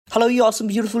Hello, you awesome,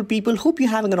 beautiful people. Hope you're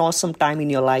having an awesome time in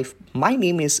your life. My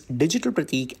name is Digital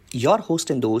Pratik, your host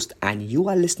and host, and you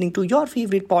are listening to your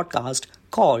favorite podcast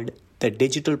called The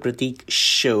Digital Pratik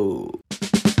Show.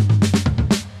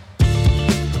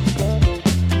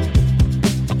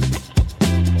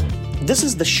 This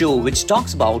is the show which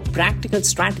talks about practical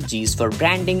strategies for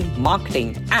branding,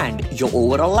 marketing, and your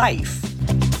overall life.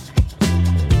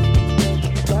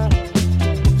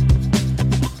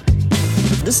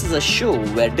 This is a show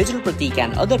where Digital Pratik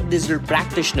and other digital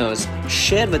practitioners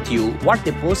share with you what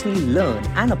they personally learn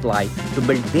and apply to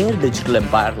build their digital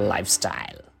empire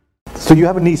lifestyle. So you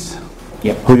have a niece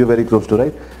who you're very close to,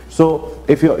 right? So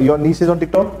if your niece is on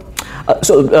TikTok?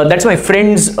 That's my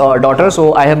friend's daughter,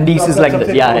 so I have nieces like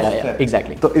that. Yeah,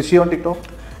 exactly. So is she on TikTok?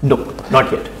 No,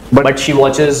 not yet. But she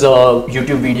watches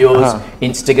YouTube videos,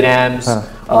 Instagrams.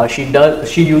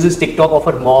 She uses TikTok of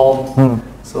her mom.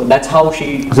 So that's how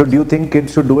she. So do you think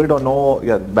kids should do it or no?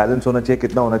 Yeah, balance होना चाहिए,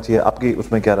 कितना होना चाहिए? आपकी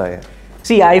उसमें क्या राय है?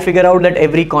 See, I figure out that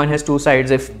every coin has two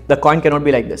sides. If the coin cannot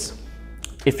be like this,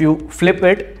 if you flip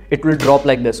it, it will drop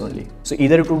like this only. So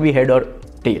either it would be head or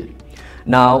tail.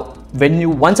 Now, when you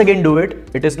once again do it,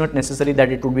 it is not necessary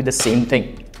that it would be the same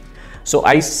thing. So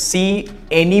I see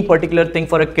any particular thing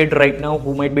for a kid right now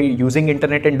who might be using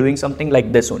internet and doing something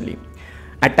like this only.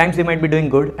 At times they might be doing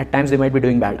good, at times they might be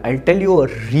doing bad. I'll tell you a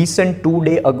recent 2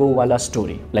 day ago wala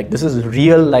story. Like this is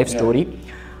real life story.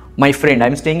 My friend,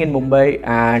 I'm staying in Mumbai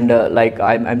and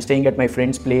I'm staying at my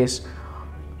friend's place.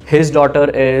 His daughter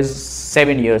is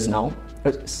 7 years now.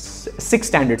 6th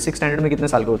standard में कितने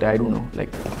साल का होता है? I don't know.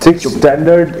 Like 6th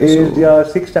standard is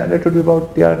 6th standard should be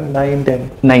about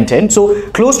 9-10. So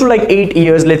close to like 8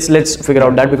 years. Let's figure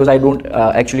out that because I don't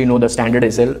actually know the standard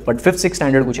itself. But 5th, 6th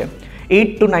standard कुछ है.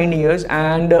 8 to 9 years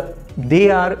and they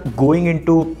are going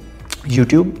into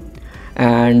YouTube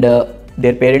and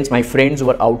their parents, my friends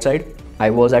were outside. I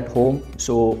was at home,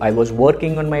 so I was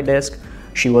working on my desk.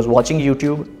 She was watching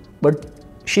YouTube, but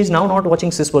she's now not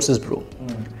watching Sis vs Bro.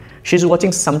 She's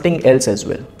watching something else as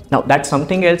well. Now that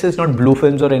something else is not blue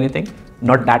films or anything,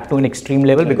 not that to an extreme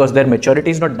level because their maturity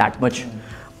is not that much.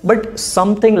 But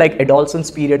something like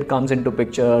adolescence period comes into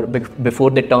picture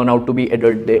before they turn out to be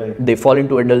adult. They fall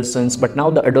into adolescence, but now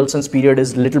the adolescence period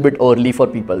is a little bit early for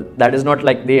people. That is not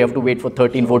like they have to wait for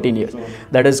 13-14 years.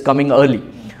 That is coming early.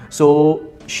 So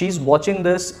she's watching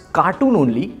this cartoon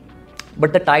only,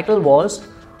 but the title was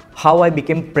How I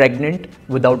Became Pregnant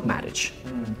Without Marriage.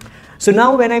 So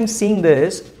now when I'm seeing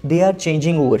this, they are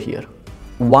changing over here.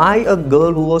 Why a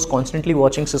girl who was constantly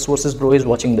watching Sis vs Bro is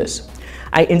watching this?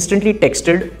 I instantly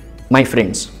texted my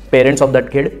friends, parents of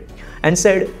that kid, and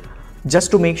said,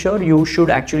 just to make sure you should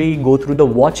actually go through the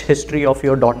watch history of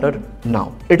your daughter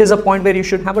now. It is a point where you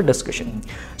should have a discussion.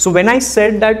 So when I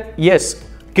said that, yes,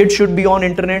 kids should be on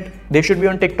internet, they should be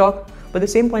on TikTok, but at the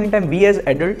same point in time, we as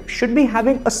adults should be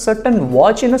having a certain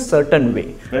watch in a certain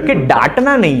way. Okay,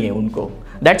 डांटना नहीं है उनको.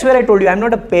 That's where I told you, I'm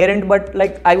not a parent, but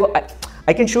like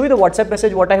I can show you the WhatsApp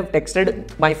message what I have texted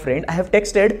my friend. I have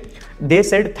texted, they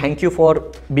said thank you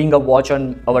for being a watch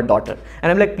on our daughter.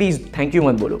 And I'm like, please, thank you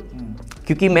मत बोलो.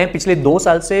 क्योंकि मैं पिछले 2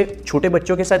 साल से छोटे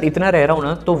बच्चों के साथ इतना रह रहा हूँ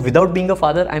ना, तो without being a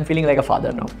father, I'm feeling like a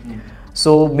father now.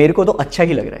 So मेरे को तो अच्छा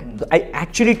ही लग रहा है. So I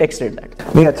actually texted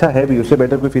that. नहीं अच्छा है भी, उससे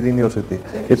better कोई feeling नहीं हो सकती.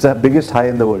 It's the biggest high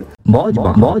in the world.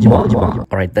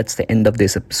 Alright, that's the end of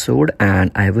this episode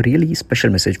and I have a really special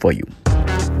message for you.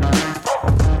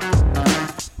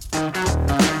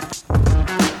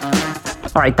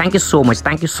 Alright, thank you so much.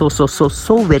 Thank you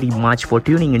so very much for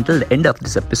tuning until the end of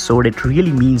this episode. It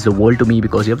really means the world to me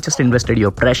because you have just invested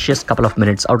your precious couple of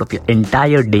minutes out of your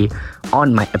entire day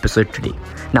on my episode today.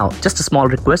 Now, just a small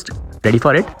request. Ready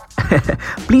for it?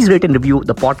 Please rate and review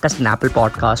the podcast in Apple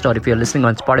Podcast, or if you're listening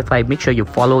on Spotify, make sure you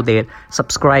follow there,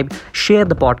 subscribe, share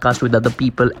the podcast with other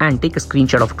people, and take a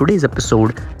screenshot of today's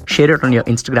episode, share it on your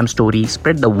Instagram story,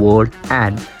 spread the word,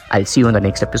 and I'll see you in the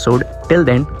next episode. Till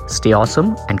then, stay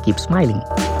awesome and keep smiling.